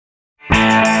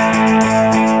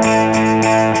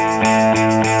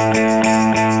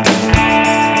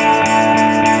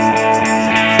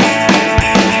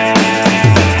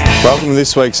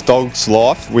this week's Dog's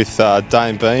Life with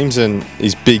Dayne Beams and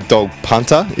his big dog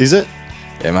Punter, is it?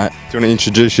 Yeah, mate. Do you want to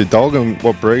introduce your dog and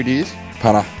what breed he is?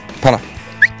 Punter.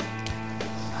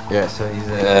 Yeah, so he's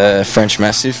a French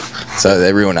Mastiff. So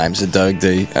their real name's a Dogue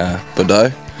de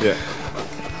Bordeaux. Yeah.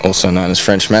 Also known as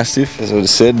French Mastiff, as I would have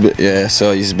said. But yeah,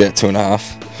 so he's about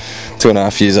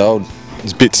 2.5 years old.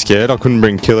 He's a bit scared. I couldn't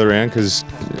bring Killer around because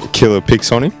Killer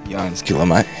picks on him. He owns Killer,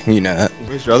 mate. You know that.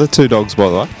 Where's your other two dogs, by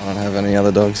the way? I don't have any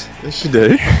other dogs. Yes, you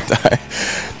do.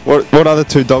 What other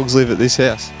two dogs live at this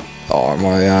house? Oh,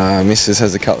 my missus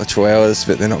has a couple of chihuahuas,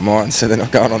 but they're not mine, so they're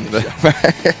not going on the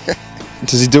show.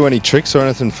 Does he do any tricks or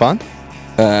anything fun?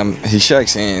 He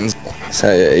shakes hands,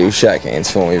 so yeah, he'll shake hands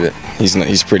for me, but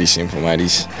he's pretty simple, mate.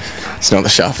 He's not the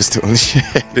sharpest tool in the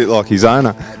shed. A bit like his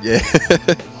owner. Yeah.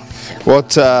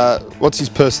 What's his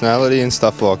personality and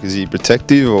stuff like? Is he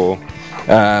protective or?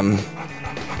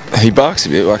 He barks a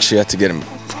bit. We actually had to get him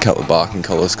a couple of barking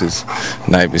collars because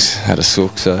neighbours had a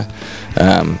sook, so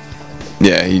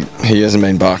yeah, he hasn't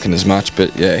been barking as much,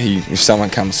 but yeah, if someone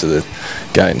comes to the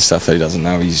gate and stuff that he doesn't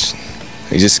know, he's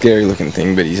a scary looking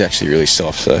thing, but he's actually really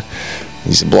soft, so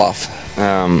he's a bluff.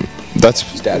 That's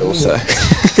his dad also.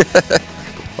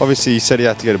 Obviously, you said he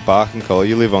had to get a barking collar.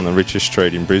 You live on the richest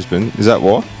street in Brisbane. Is that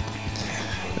why?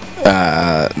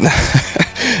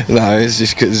 No, it's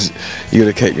just because you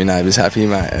got to keep your neighbours happy,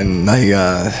 mate, and they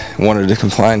wanted to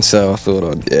complain, so I thought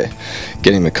I'd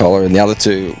get him a collar. And the other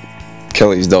two,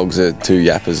 Kelly's dogs, are two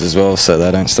yappers as well, so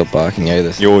they don't stop barking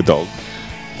either. Your dog?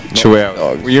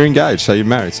 Chihuahua. Well, you're engaged, so you're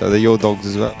married, so they're your dogs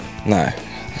as well. No,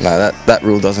 that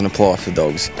rule doesn't apply for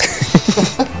dogs.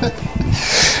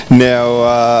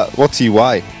 Now, what's he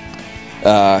weigh?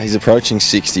 He's approaching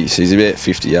 60, so he's about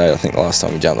 58, I think, the last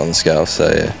time he jumped on the scale, so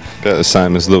yeah. About the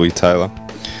same as Louis Taylor.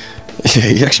 Yeah,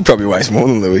 he actually probably weighs more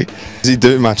than Louis. Does he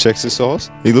do much exercise?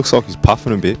 He looks like he's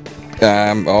puffing a bit.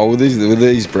 With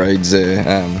these breeds,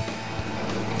 they're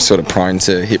sort of prone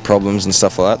to hip problems and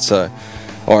stuff like that, so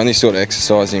I only sort of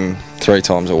exercise him 3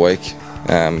 times a week.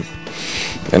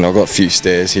 And I've got a few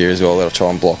stairs here as well that I'll try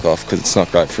and block off because it's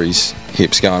not great for his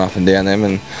hips going up and down them,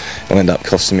 and it'll end up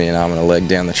costing me an arm and a leg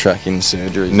down the track in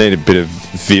surgery. Need a bit of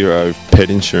Vero pet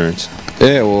insurance.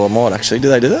 Yeah, well, I might actually. Do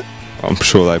they do that? I'm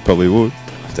sure they probably would.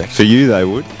 For you, they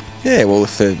would. Yeah, well,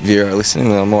 if they're Vero listening,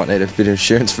 then I might need a bit of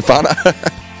insurance for Punter.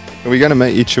 Are we going to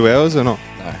meet your chihuahuas or not?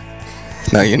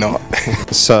 No, you're not.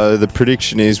 So the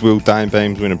prediction is, will Dayne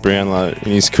Beams win a Brownlow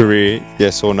in his career,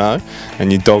 yes or no?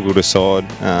 And your dog will decide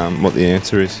what the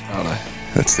answer is. Oh no,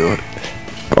 let's do it.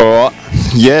 Alright,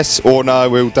 yes or no,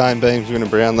 will Dayne Beams win a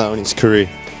Brownlow in his career?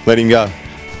 Let him go.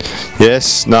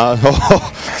 Yes, no.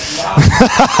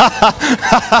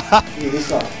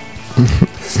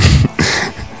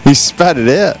 He spat it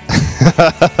out.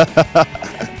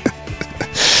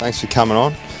 Thanks for coming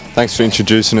on. Thanks for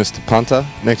introducing us to Punter.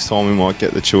 Next time we might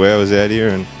get the chihuahuas out here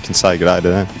and can say good day to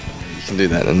them. You can do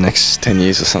that in the next 10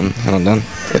 years or something when I'm done.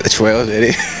 Get the chihuahuas out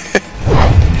here.